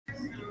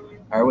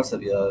All right, what's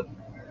up, y'all?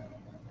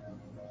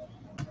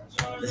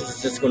 This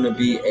is just going to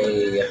be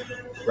a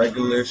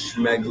regular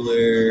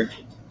schmegler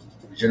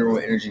general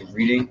energy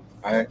reading.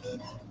 All right,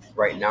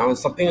 right now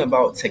it's something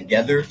about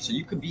together. So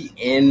you could be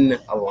in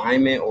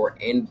alignment or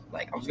in,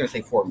 like, I was going to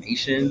say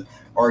formation,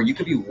 or you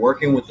could be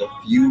working with a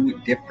few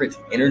different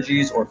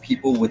energies or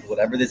people with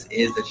whatever this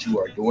is that you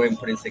are doing,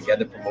 putting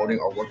together, promoting,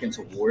 or working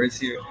towards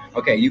here.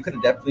 Okay, you could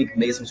have definitely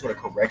made some sort of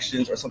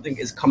corrections or something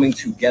is coming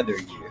together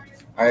here.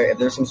 All right, if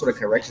there's some sort of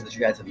corrections that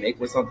you had to make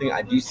with something,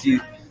 I do see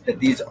that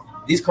these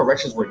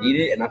corrections were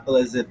needed, and I feel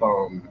as if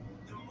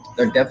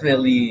they're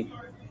definitely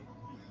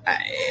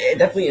it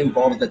definitely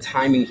involves the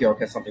timing here.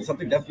 Okay,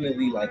 something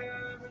definitely like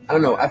I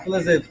don't know. I feel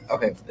as if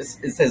okay,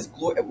 it says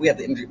glory. We have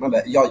the energy. My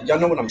bad, y'all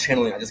know what I'm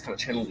channeling. I just kind of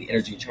channel the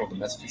energy, channel the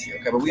messages here.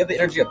 Okay, but we have the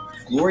energy of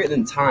glory and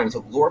then time. So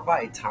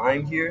glorify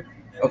time here.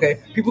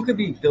 Okay, people could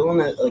be feeling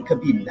that, like,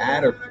 could be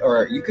mad,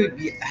 or you could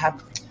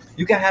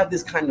have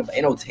this kind of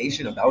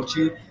annotation about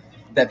you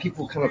that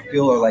people kind of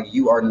feel are like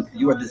you are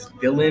this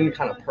villain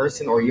kind of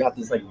person, or you have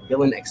this like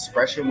villain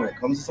expression when it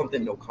comes to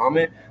something. No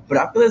comment. But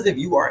I feel as if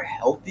you are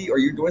healthy, or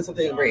you're doing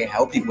something in a very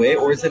healthy way,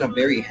 or it's in a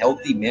very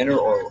healthy manner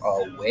or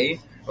way.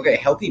 Okay,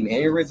 healthy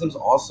mannerisms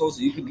also.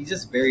 So you could be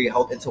just very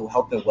into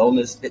health and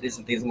wellness, fitness,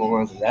 and things along the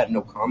lines of that.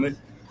 No comment.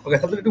 Okay,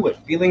 something to do with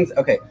feelings.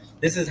 Okay,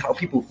 this is how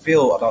people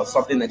feel about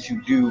something that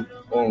you do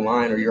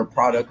online or your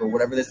product or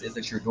whatever this is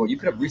that you're doing. You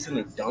could have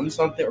recently done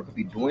something or could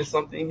be doing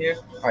something here.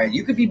 All right,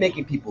 you could be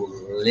making people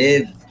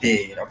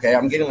livid. Okay,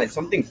 I'm getting like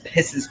something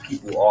pisses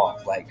people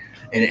off, like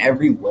in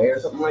every way or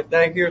something like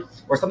that here,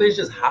 or something's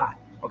just hot.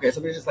 Okay,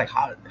 something's just like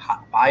hot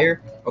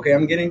fire. Okay,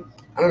 I'm getting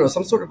I don't know,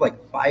 some sort of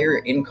like fire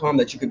income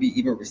that you could be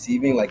even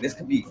receiving. Like this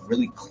could be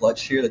really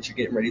clutch here that you're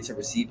getting ready to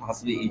receive,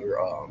 possibly in your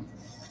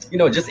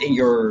just in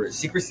your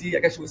secrecy, I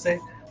guess you would say.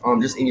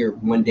 Just in your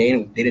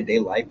mundane day-to-day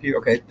life here.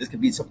 Okay, this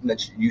could be something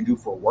that you do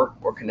for work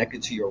or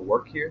connected to your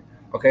work here.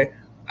 Okay,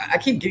 I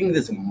keep getting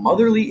this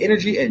motherly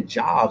energy and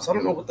jobs. So I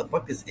don't know what the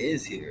fuck this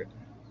is here.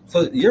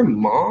 So your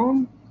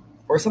mom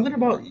or something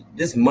about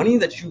this money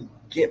that you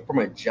get from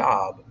a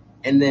job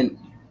and then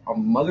a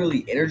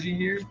motherly energy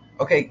here.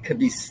 Okay, could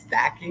be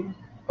stacking.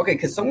 Okay,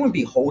 could someone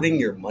be holding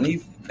your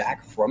money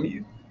back from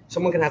you?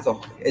 Someone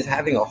is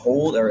having a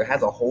hold or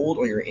has a hold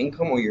on your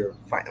income or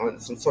on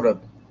some sort of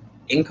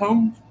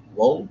income.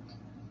 Whoa.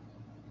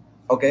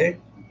 Okay,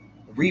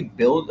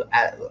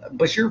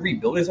 but you're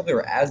rebuilding something,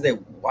 or as they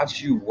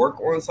watch you work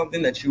on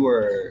something that you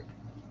are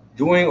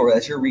doing or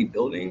that you're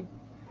rebuilding.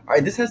 All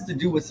right, this has to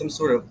do with some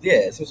sort of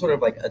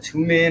like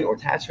attunement or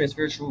attachment,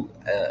 spiritual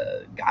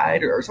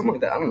guide or something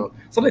like that. I don't know.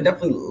 Something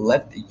definitely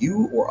left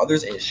you or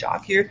others in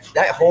shock here.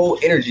 That whole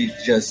energy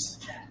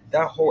just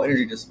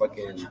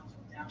fucking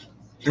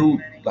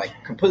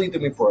completely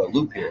threw me for a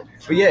loop here.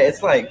 But yeah,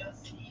 it's like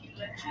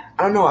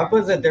I don't know. I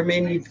feel that there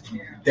may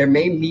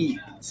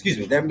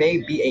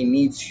be a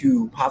need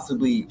to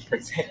possibly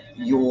protect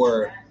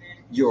your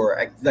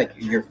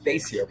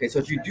face here. Okay, so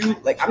if you do,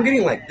 like, I'm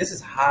getting like this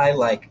is high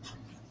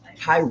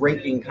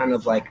ranking kind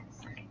of like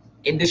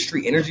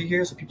industry energy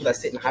here. So people that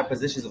sit in high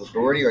positions of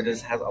authority or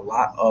just has a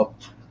lot of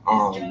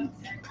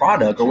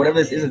product or whatever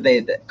this is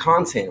that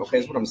content. Okay,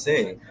 is what I'm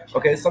saying.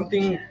 Okay,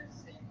 something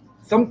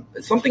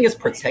is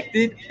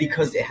protected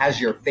because it has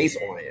your face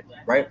on it,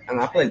 right?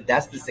 And I feel like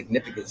that's the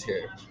significance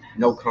here.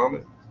 No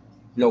comment.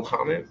 No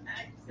comment.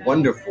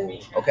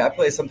 Wonderful. Okay, I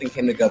feel like something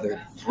came together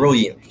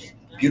brilliantly,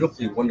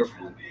 beautifully,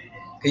 wonderfully.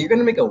 Okay, you're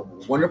gonna make a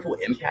wonderful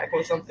impact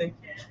on something,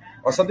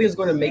 or something is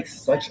going to make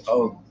such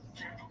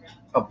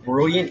a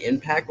brilliant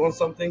impact on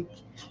something.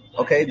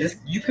 Okay, this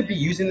you could be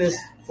using this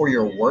for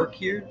your work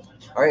here.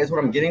 All right, is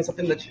what I'm getting.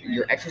 Something that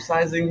you're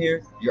exercising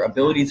here, your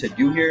ability to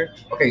do here.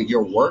 Okay,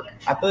 your work.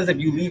 I feel as if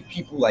you leave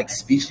people like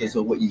speechless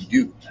with what you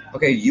do.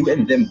 Okay, you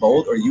and them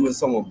both, or you and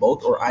someone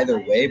both, or either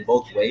way,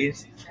 both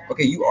ways.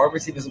 Okay, you are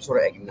receiving some sort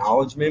of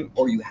acknowledgement,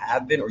 or you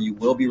have been, or you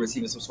will be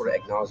receiving some sort of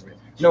acknowledgement.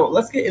 No,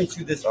 let's get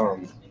into this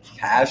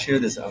cash here,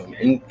 this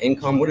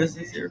income. What is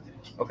this here?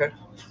 Okay,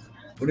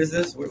 what is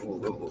this?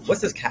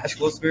 What's this cash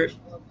flow spirit?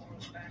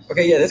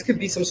 Okay, yeah, this could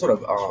be some sort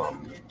of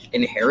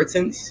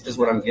inheritance, is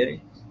what I'm getting.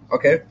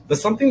 Okay, but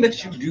something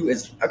that you do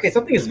is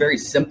something is very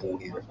simple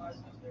here.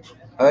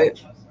 All right,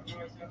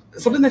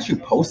 something that you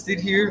posted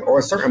here or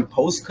a certain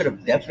post could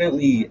have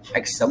definitely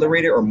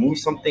accelerated or moved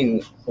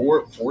something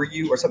forward for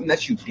you, or something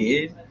that you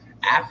did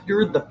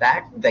after the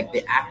fact, like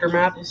the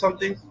aftermath of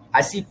something. I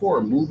see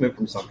forward movement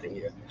from something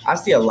here. I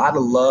see a lot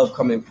of love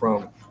coming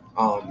from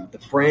the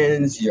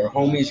friends, your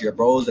homies, your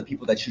bros, the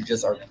people that you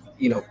just are,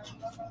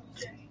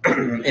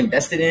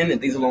 invested in and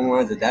things along the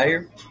lines of that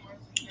here.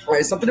 All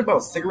right, something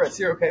about cigarettes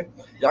here, okay?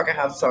 Y'all can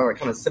have some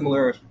kind of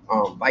similar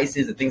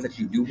vices and things that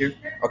you do here,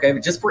 okay?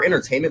 But just for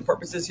entertainment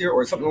purposes here,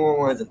 or something along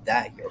the lines of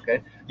that here,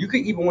 okay? You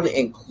could even want to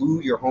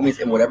include your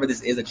homies in whatever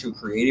this is that you're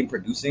creating,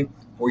 producing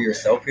for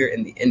yourself here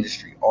in the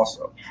industry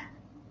also,